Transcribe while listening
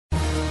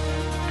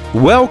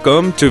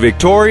Welcome to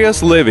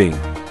Victorious Living.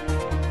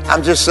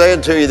 I'm just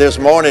saying to you this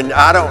morning,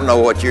 I don't know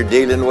what you're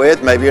dealing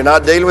with. Maybe you're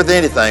not dealing with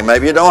anything.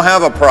 Maybe you don't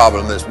have a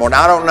problem this morning.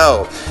 I don't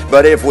know.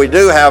 But if we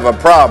do have a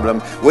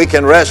problem, we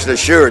can rest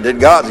assured that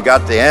God's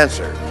got the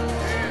answer.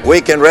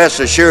 We can rest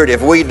assured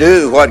if we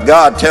do what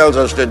God tells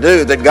us to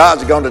do, that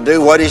God's going to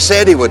do what He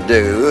said He would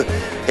do.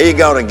 He's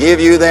going to give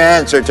you the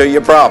answer to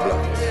your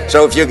problem.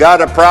 So if you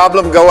got a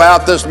problem, go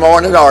out this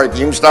morning, or you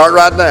can start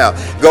right now.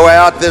 Go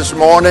out this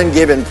morning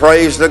giving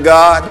praise to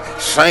God,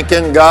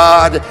 thanking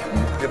God,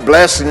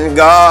 blessing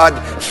God,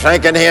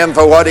 thanking Him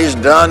for what He's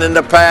done in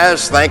the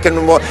past,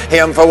 thanking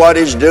Him for what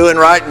He's doing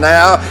right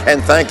now,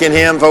 and thanking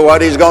Him for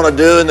what He's going to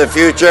do in the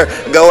future.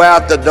 Go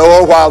out the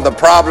door while the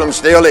problem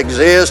still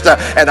exists,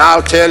 and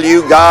I'll tell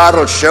you, God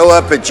will show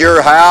up at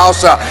your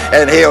house,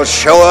 and He'll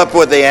show up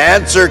with the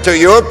answer to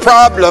your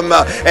problem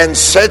and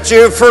set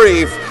you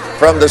free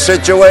from the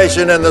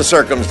situation and the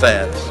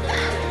circumstance.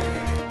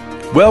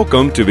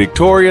 Welcome to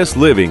Victorious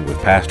Living with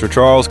Pastor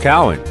Charles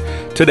Cowan.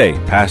 Today,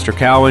 Pastor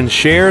Cowan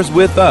shares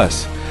with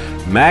us,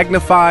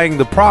 magnifying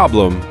the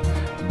problem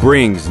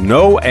brings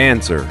no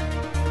answer.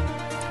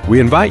 We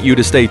invite you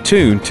to stay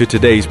tuned to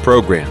today's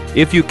program.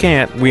 If you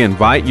can't, we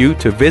invite you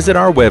to visit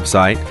our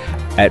website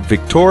at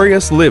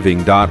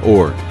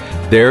victoriousliving.org.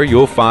 There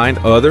you'll find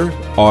other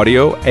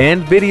audio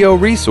and video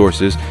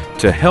resources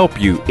to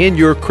help you in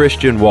your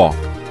Christian walk.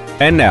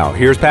 And now,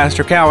 here's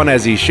Pastor Cowan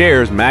as he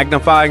shares,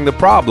 magnifying the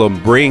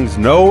problem brings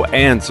no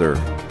answer.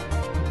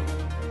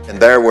 And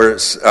there were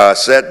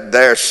set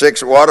there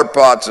 6 water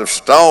pots of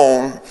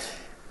stone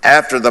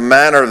after the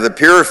manner of the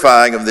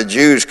purifying of the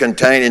Jews,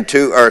 containing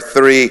 2 or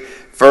 3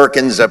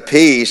 firkins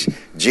apiece.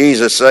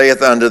 Jesus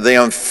saith unto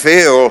them,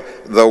 fill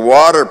the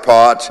water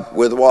pots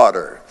with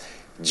water.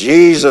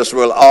 Jesus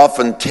will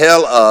often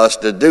tell us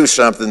to do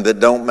something that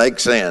don't make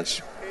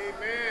sense.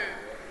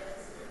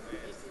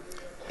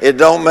 It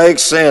don't make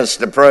sense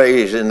to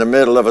praise in the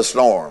middle of a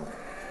storm.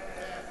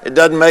 It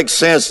doesn't make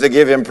sense to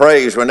give Him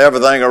praise when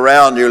everything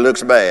around you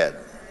looks bad.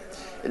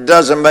 It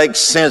doesn't make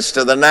sense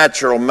to the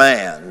natural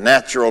man,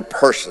 natural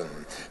person,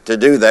 to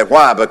do that.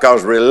 Why?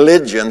 Because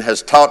religion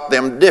has taught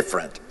them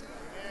different.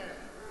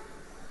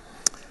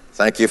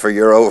 Thank you for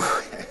your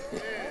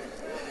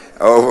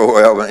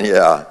overwhelming,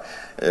 yeah.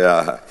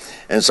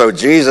 And so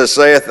Jesus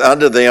saith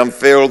unto them,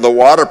 fill the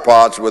water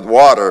pots with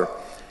water,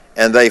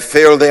 and they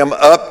filled them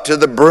up to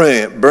the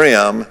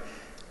brim.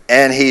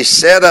 And he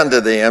said unto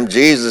them,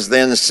 Jesus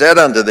then said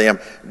unto them,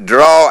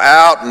 draw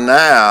out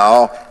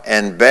now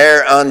and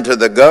bear unto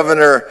the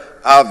governor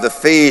of the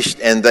feast.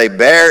 And they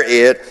bare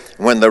it.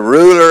 When the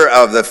ruler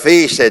of the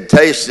feast had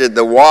tasted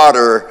the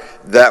water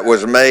that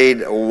was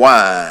made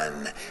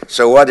wine.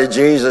 So what did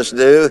Jesus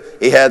do?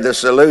 He had the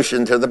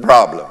solution to the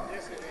problem.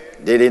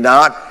 Did he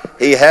not?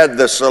 He had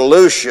the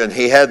solution.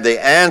 He had the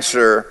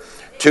answer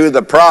to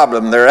the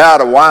problem. They're out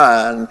of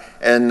wine,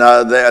 and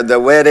the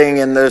wedding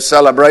and the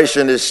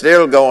celebration is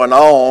still going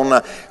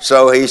on.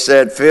 So he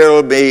said,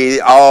 fill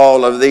me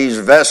all of these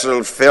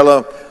vessels, fill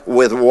them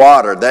with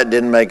water. That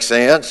didn't make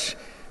sense,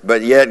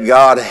 but yet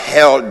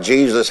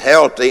Jesus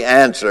held the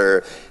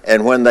answer.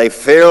 And when they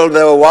filled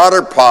the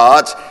water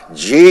pots,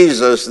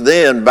 Jesus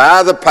then,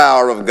 by the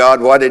power of God,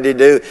 what did He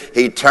do?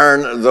 He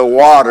turned the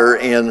water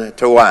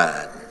into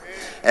wine.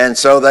 And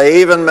so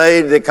they even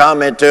made the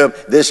comment to Him,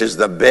 this is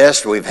the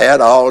best we've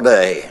had all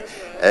day.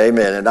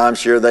 Amen. And I'm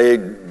sure they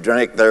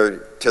drank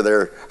to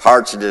their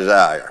heart's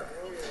desire.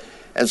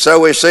 And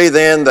so we see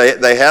then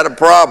they had a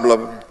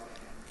problem,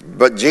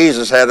 but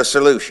Jesus had a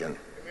solution.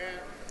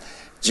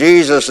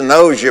 Jesus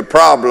knows your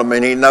problem,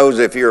 and He knows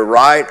if you're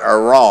right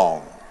or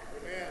wrong.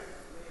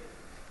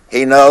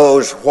 He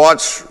knows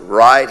what's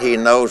right. He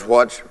knows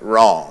what's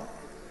wrong.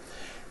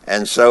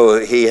 And so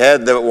He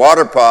had the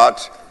water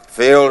pots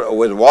filled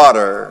with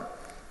water,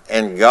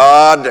 and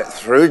God,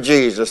 through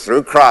Jesus,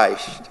 through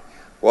Christ,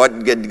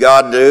 what did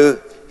God do?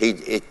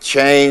 He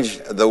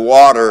changed the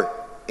water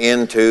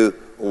into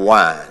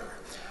wine.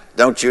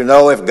 Don't you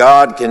know if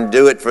God can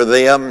do it for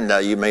them? Now,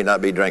 you may not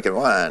be drinking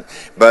wine,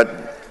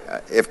 but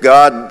if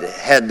God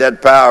had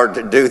that power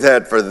to do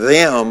that for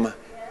them,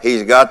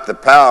 He's got the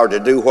power to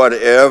do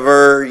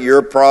whatever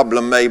your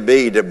problem may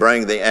be to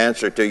bring the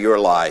answer to your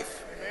life.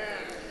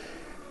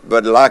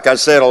 But like I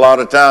said, a lot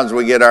of times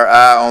we get our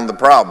eye on the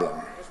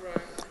problem.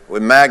 We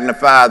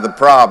magnify the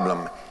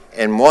problem.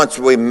 And once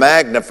we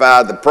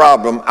magnify the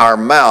problem, our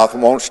mouth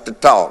wants to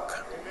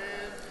talk.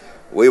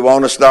 We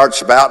want to start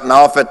spouting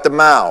off at the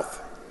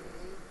mouth.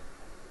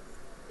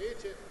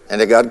 And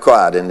it got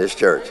quiet in this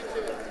church.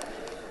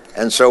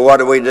 And so what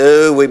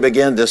do? We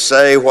begin to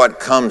say what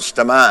comes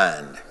to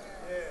mind.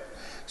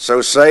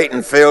 So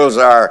Satan fills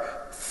our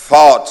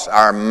thoughts,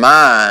 our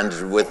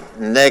minds with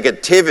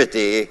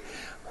negativity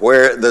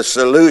where the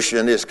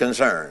solution is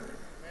concerned.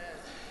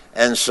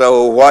 And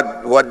so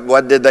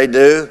what did they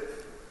do?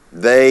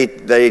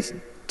 They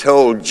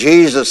told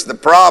Jesus the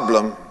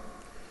problem,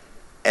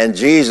 and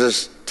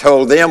Jesus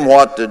told them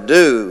what to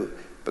do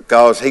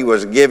because He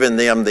was giving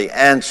them the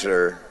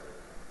answer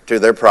to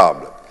their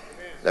problem.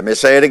 Let me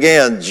say it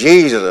again.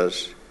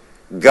 Jesus,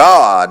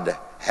 God,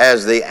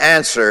 has the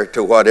answer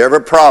to whatever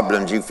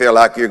problems you feel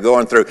like you're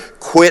going through.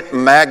 Quit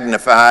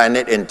magnifying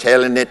it and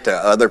telling it to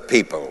other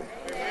people.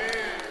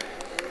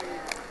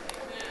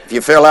 If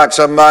you feel like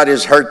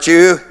somebody's hurt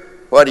you,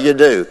 what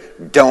do?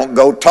 Don't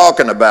go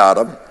talking about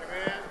them.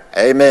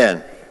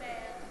 Amen.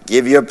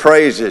 Give your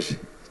praises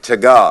to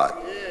God.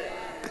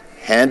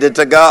 Hand it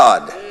to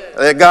God.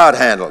 Let God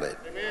handle it.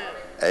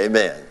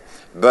 Amen.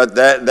 But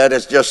that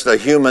is just a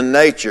human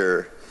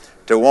nature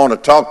to want to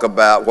talk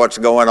about what's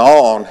going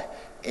on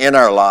in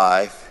our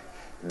life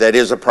that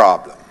is a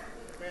problem.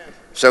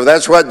 So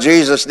that's what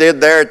Jesus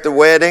did there at the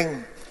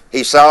wedding.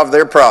 He solved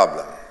their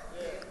problem.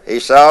 He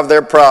solved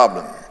their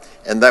problem.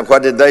 And then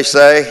what did they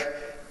say?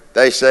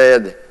 They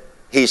said,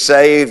 he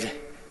saved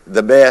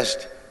the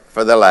best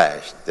for the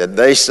last. Did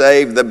they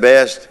save the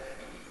best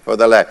for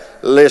the last?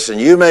 Listen,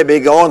 you may be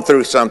going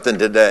through something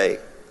today.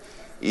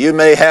 You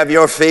may have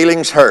your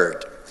feelings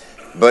hurt.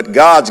 But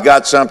God's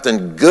got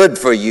something good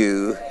for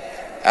you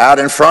out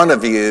in front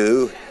of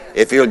you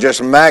if you'll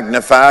just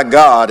magnify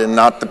God and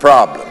not the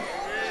problem.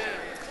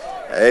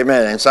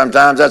 Amen. And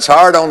sometimes that's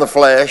hard on the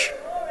flesh.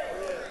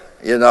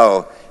 You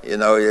know,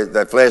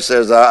 the flesh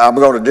says, I'm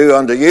going to do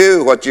unto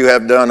you what you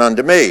have done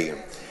unto me.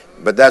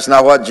 But that's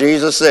not what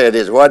Jesus said.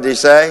 What did he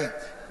say?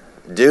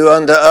 Do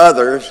unto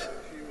others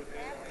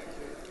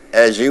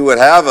as you would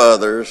have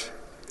others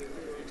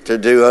to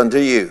do unto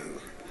you.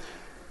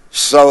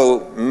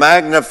 So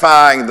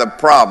magnifying the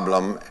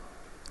problem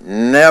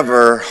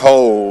never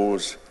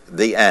holds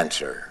the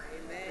answer.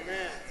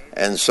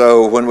 And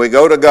so when we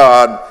go to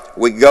God,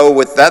 we go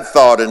with that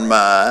thought in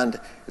mind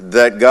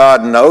that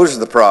God knows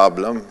the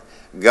problem.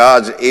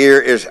 God's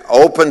ear is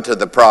open to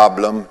the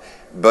problem,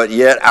 but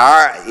yet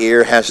our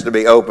ear has to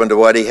be open to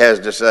what he has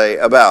to say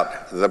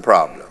about the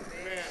problem.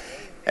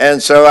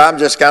 And so I'm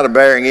just kind of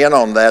bearing in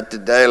on that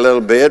today a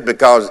little bit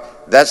because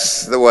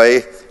that's the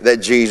way that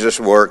Jesus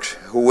works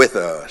with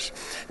us.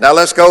 Now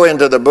let's go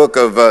into the book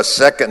of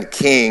 2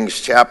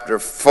 Kings chapter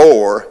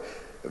 4,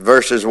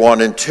 verses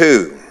 1 and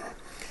 2.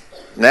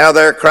 Now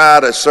there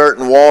cried a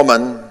certain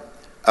woman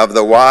of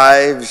the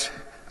wives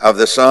of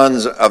the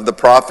sons of the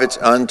prophets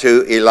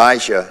unto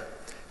Elisha,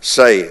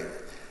 saying,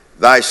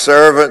 Thy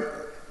servant,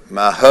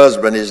 my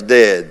husband, is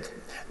dead.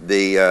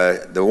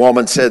 The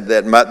woman said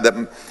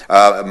that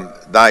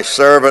thy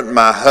servant,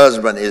 my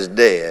husband, is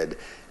dead.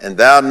 And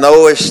thou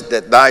knowest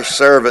that thy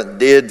servant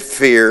did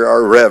fear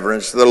or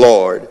reverence the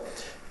Lord.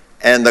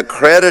 And the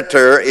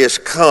creditor is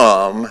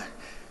come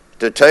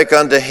to take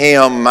unto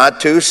him my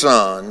 2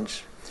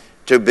 sons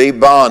to be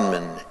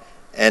bondmen.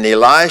 And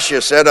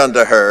Elisha said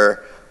unto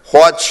her,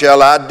 What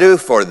shall I do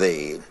for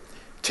thee?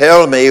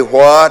 Tell me,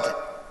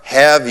 what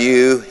have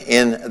you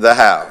in the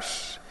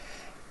house?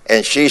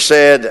 And she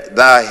said,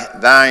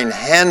 Thine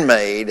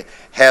handmaid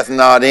hath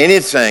not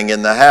anything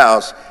in the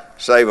house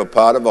save a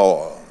pot of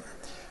oil.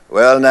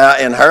 Well, now,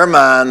 in her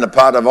mind, the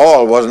pot of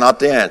oil was not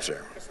the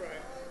answer.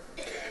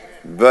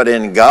 But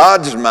in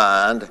God's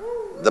mind,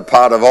 the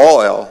pot of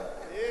oil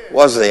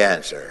was the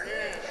answer.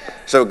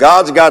 So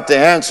God's got the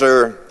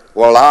answer,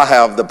 well, I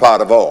have the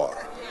pot of oil.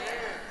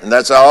 And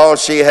that's all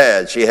she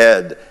had.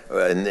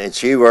 And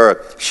she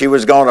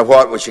was going to,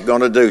 what was she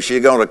going to do? She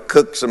was going to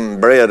cook some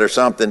bread or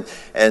something.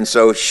 And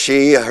so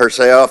she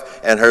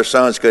herself and her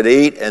sons could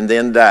eat and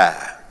then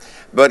die.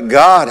 But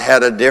God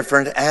had a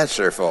different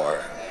answer for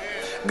her.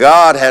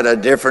 God had a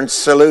different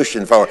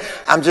solution for it.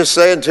 I'm just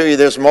saying to you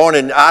this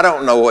morning, I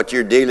don't know what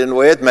you're dealing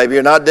with. Maybe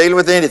you're not dealing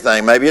with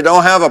anything. Maybe you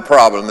don't have a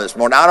problem this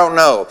morning. I don't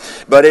know.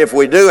 But if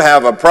we do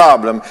have a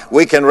problem,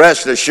 we can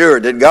rest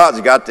assured that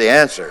God's got the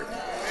answer.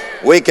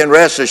 We can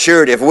rest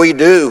assured if we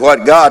do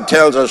what God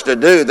tells us to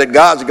do, that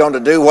God's going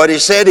to do what he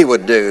said he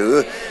would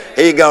do.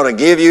 He's going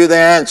to give you the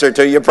answer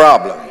to your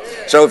problem.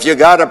 So if you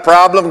got a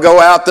problem, go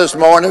out this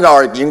morning,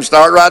 or you can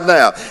start right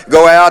now.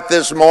 Go out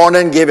this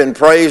morning giving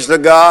praise to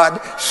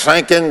God,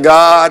 thanking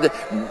God,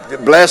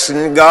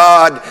 blessing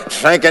God,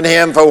 thanking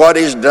him for what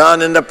he's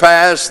done in the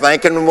past,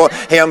 thanking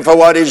him for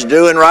what he's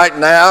doing right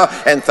now,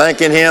 and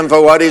thanking him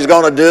for what he's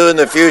going to do in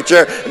the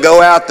future.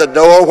 Go out the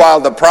door while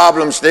the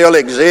problem still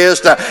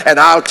exists, and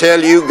I'll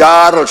tell you,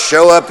 God will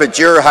show up at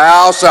your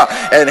house,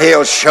 and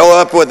he'll show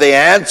up with the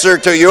answer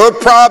to your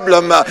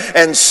problem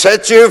and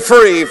set you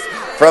free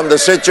from the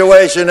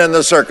situation and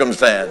the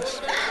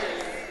circumstance.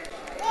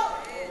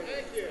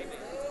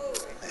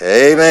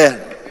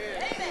 Amen.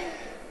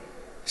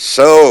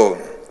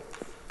 So,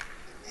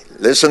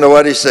 listen to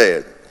what he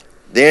said.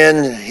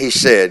 Then he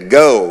said,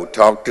 Go,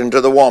 talking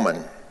to the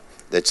woman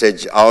that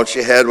said all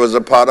she had was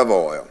a pot of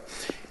oil.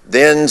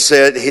 Then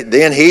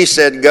he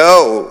said,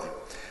 Go,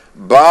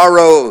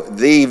 borrow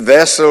thee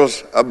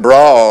vessels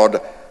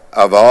abroad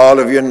of all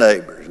of your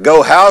neighbors.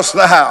 Go house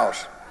to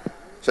house,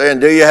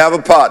 saying, Do you have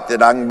a pot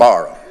that I can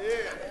borrow?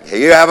 Do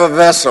you have a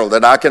vessel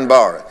that I can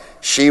borrow?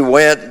 She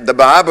went, the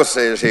Bible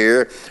says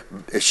here,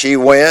 she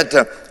went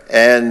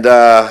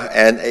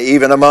and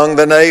even among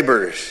the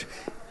neighbors,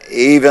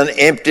 even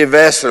empty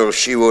vessels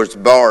she was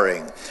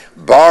borrowing.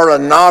 Borrow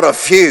not a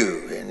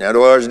few. In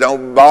other words,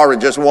 don't borrow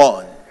just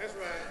one.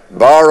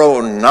 Borrow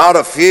not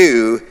a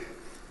few,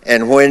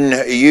 And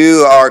when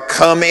you are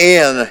come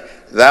in,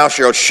 thou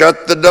shalt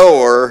shut the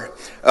door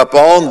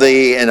upon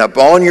thee and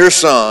upon your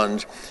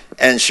sons,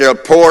 and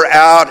shalt pour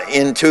out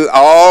into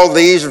all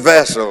these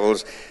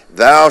vessels.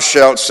 Thou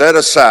shalt set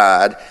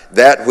aside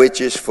that which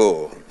is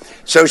full.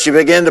 So she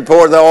began to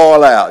pour the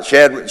oil out. She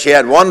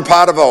had one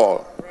pot of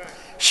oil.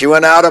 She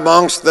went out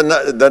amongst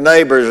the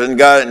neighbors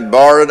and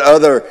borrowed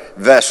other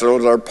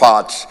vessels or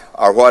pots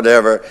or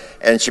whatever,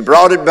 and she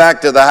brought it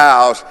back to the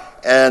house,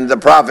 and the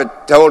prophet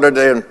told her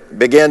to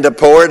begin to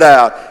pour it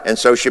out. And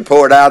so she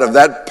poured out of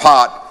that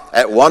pot,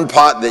 that one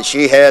pot that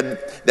she had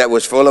that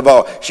was full of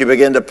oil. She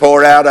began to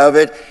pour out of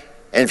it,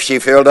 and she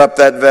filled up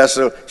that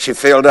vessel. She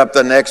filled up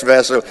the next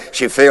vessel.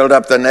 She filled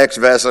up the next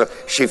vessel.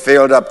 She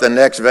filled up the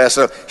next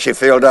vessel. She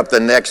filled up the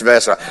next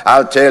vessel.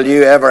 I'll tell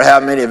you, ever how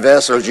many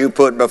vessels you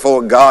put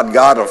before God,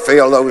 God will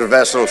fill those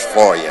vessels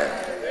for you.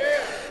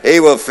 He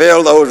will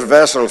fill those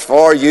vessels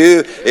for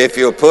you if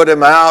you'll put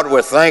them out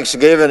with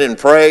thanksgiving and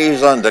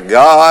praise unto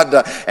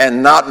God,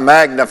 and not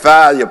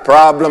magnify your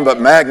problem,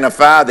 but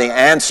magnify the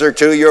answer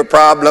to your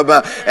problem,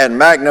 and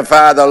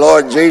magnify the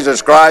Lord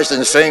Jesus Christ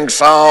and sing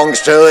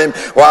songs to Him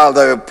while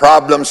the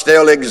problem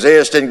still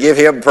exists, and give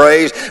Him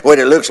praise when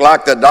it looks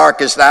like the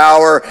darkest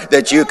hour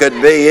that you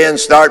could be in.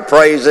 Start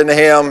praising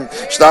Him,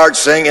 start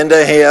singing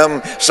to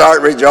Him,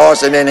 start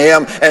rejoicing in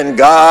Him, and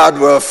God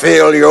will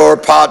fill your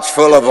pots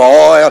full of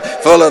oil,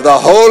 full of the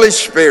Holy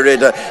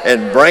Spirit,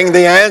 and bring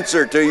the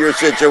answer to your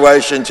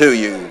situation to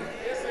you.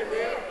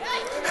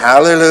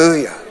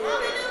 Hallelujah.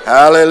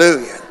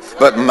 Hallelujah.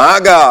 But my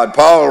God,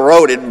 Paul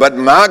wrote it, but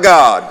my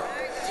God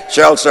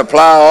shall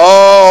supply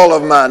all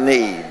of my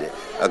need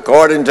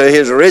according to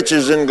His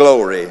riches and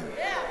glory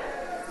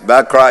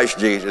by Christ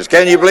Jesus.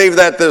 Can you believe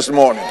that this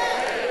morning?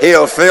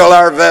 He'll fill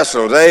our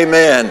vessels.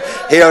 Amen.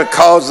 He'll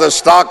cause the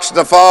stocks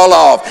to fall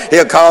off.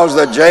 He'll cause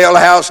the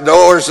jailhouse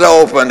doors to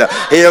open.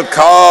 He'll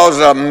cause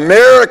a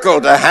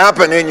miracle to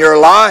happen in your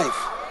life.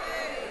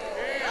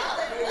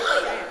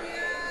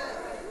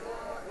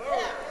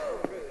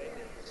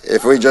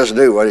 If we just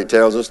do what He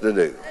tells us to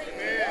do.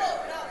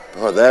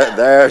 Well,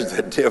 there's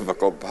the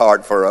difficult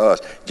part for us.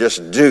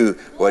 Just do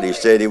what He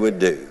said He would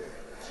do.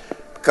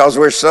 Because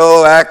we're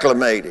so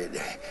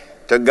acclimated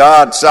to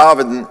God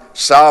solving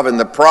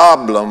the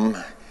problem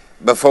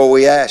before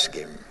we ask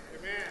Him.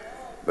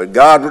 But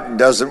God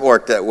doesn't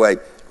work that way.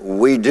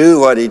 We do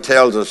what He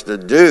tells us to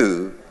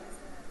do,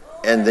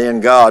 and then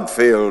God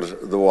fills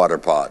the water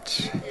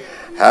pots.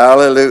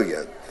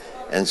 Hallelujah.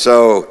 And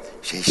so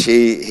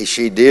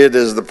she did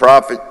as the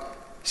prophet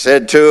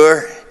said to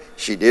her.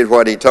 She did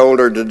what he told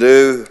her to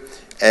do,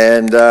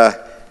 and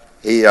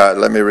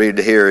let me read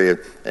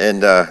here.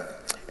 And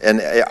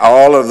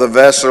all of the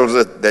vessels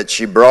that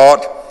she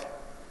brought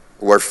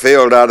were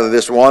filled out of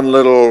this one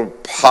little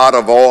pot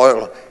of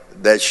oil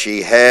that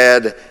she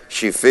had.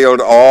 She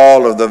filled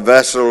all of the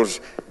vessels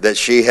that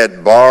she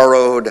had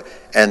borrowed,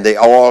 and they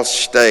all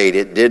stayed.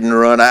 It didn't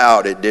run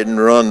out. It didn't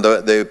run,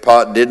 the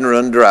pot didn't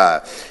run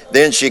dry.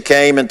 Then she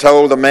came and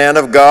told the man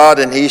of God,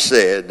 and he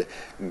said,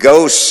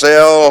 "Go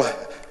sell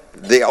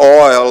the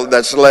oil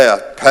that's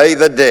left, pay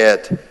the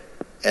debt,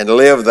 and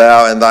live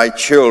thou and thy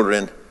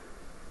children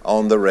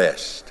on the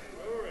rest."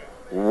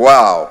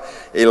 Wow.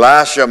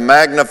 Elisha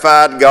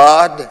magnified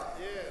God.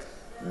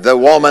 The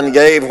woman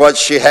gave what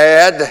she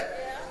had,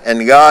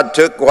 and God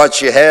took what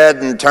she had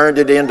and turned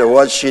it into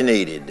what she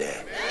needed.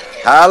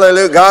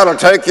 Hallelujah. God will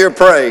take your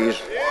praise.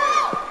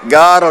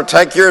 God will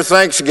take your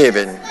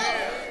thanksgiving.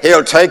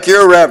 He'll take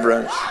your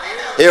reverence.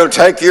 He'll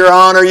take your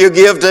honor you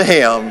give to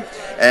Him,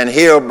 and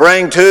He'll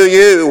bring to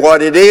you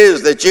what it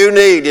is that you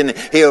need, and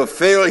He'll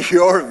fill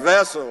your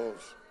vessels.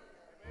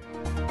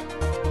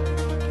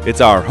 It's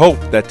our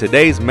hope that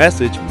today's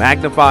message,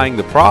 Magnifying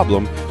the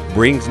Problem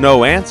Brings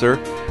No Answer,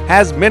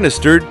 has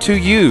ministered to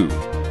you.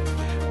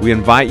 We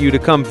invite you to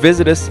come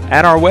visit us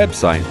at our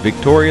website,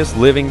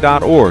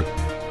 victoriousliving.org.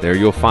 There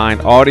you'll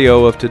find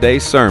audio of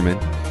today's sermon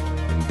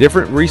and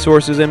different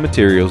resources and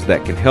materials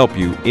that can help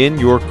you in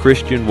your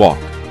Christian walk.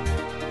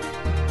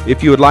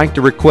 If you would like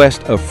to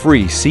request a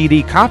free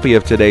CD copy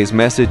of today's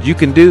message, you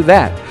can do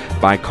that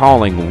by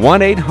calling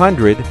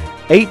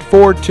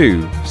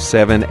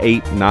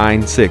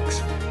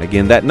 1-800-842-7896.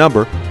 Again, that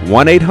number,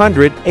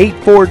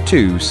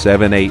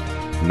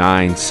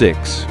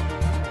 1-800-842-7896.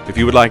 If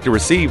you would like to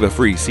receive a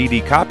free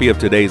CD copy of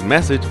today's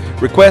message,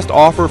 request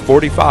offer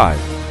 45.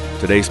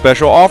 Today's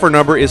special offer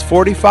number is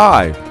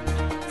 45.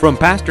 From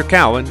Pastor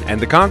Cowan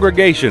and the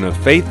congregation of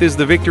Faith is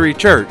the Victory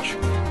Church,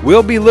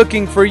 we'll be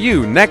looking for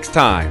you next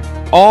time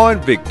on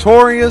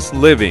Victorious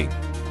Living.